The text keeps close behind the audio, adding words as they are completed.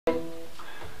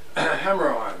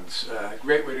Hammer-ons. A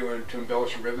great way to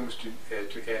embellish a rhythm is to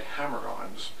add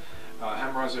hammer-ons.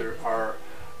 Hammer-ons are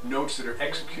notes that are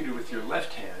executed with your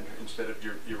left hand instead of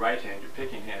your right hand, your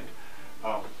picking hand,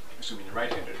 assuming you're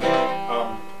right-handed.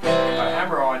 A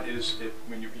hammer-on is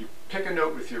when you pick a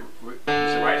note with your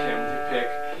right hand with your pick,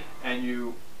 and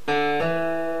you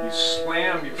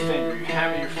slam your finger, you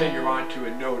hammer your finger onto a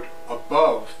note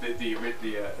above the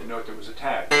note that was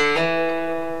attacked.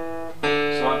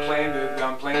 So I'm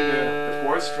playing the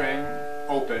fourth string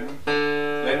open,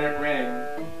 letting it ring,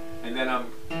 and then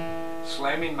I'm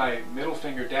slamming my middle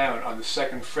finger down on the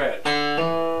second fret.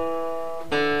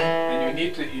 And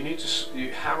you need to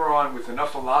hammer on with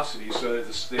enough velocity so that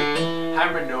the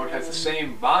hammer note has the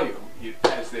same volume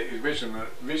as the original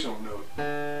note.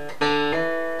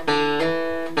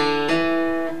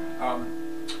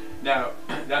 Now,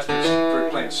 that's for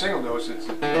playing single notes. It's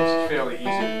fairly easy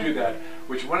to do that.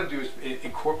 What you want to do is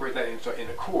incorporate that in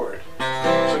a chord.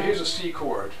 So here's a C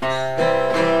chord.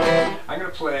 I'm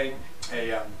going to play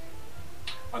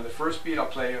on the first beat I'll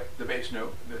play the bass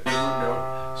note, the root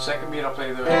note. Second beat I'll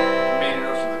play the remaining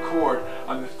notes of the chord.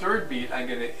 On the third beat I'm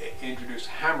going to introduce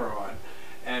hammer-on.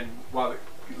 And while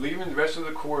leaving the rest of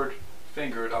the chord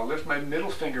fingered, I'll lift my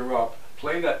middle finger up,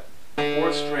 play that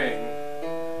fourth string,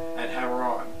 and hammer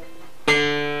on.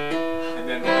 And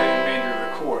then play the remainder of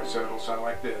the chord, so it'll sound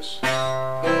like this.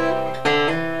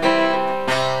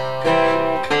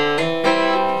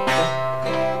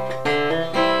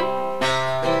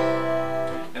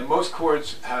 And most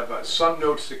chords have some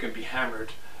notes that can be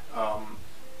hammered,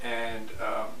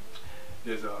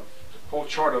 there's a whole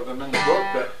chart of them in the book,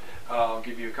 but I'll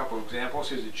give you a couple of examples.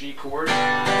 Here's a G chord.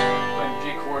 Playing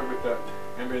G chord with the,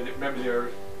 remember there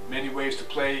are many ways to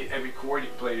play every chord. You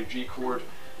can play a G chord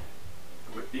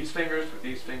with these fingers,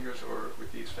 or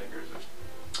with these fingers. There's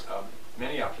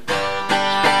many options. So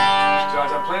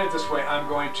as I'm playing it this way, I'm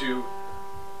going to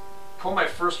pull my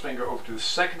first finger over to the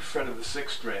second fret of the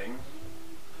sixth string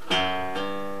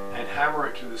and hammer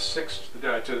it to the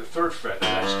third fret of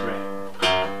that string.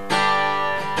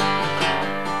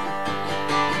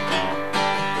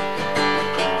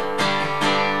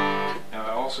 Now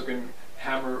I also can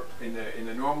hammer in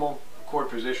the normal chord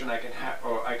position. I can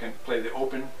play the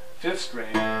open fifth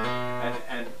string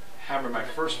and hammer my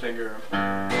first finger.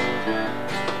 I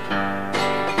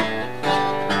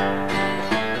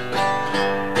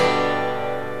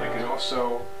can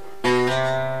also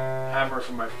hammer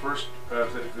from my first,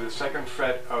 the second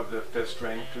fret of the fifth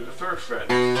string to the third fret.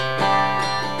 And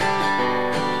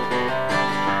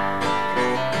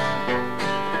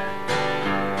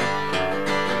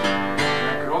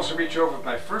I can also reach over with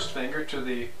my first finger to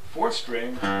the fourth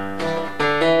string.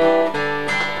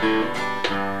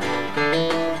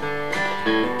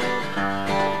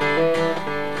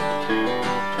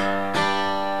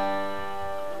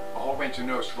 To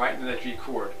notes right into that G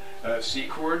chord. C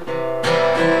chord,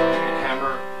 and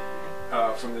hammer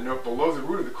from the note below the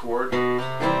root of the chord.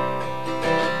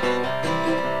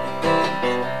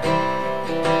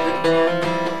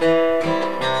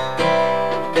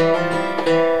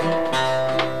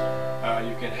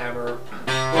 You can hammer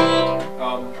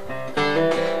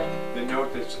the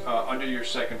note that's under your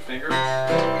second finger,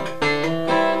 and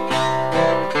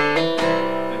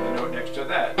the note next to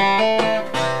that.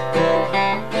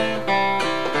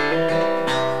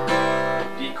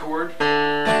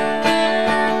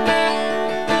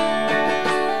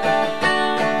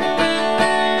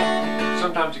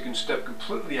 Sometimes you can step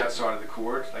completely outside of the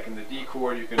chord, like in the D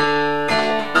chord you can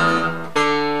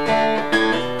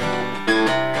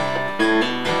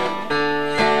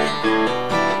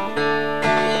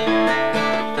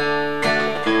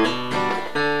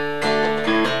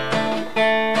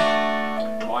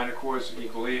minor chords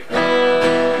equally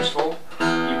useful.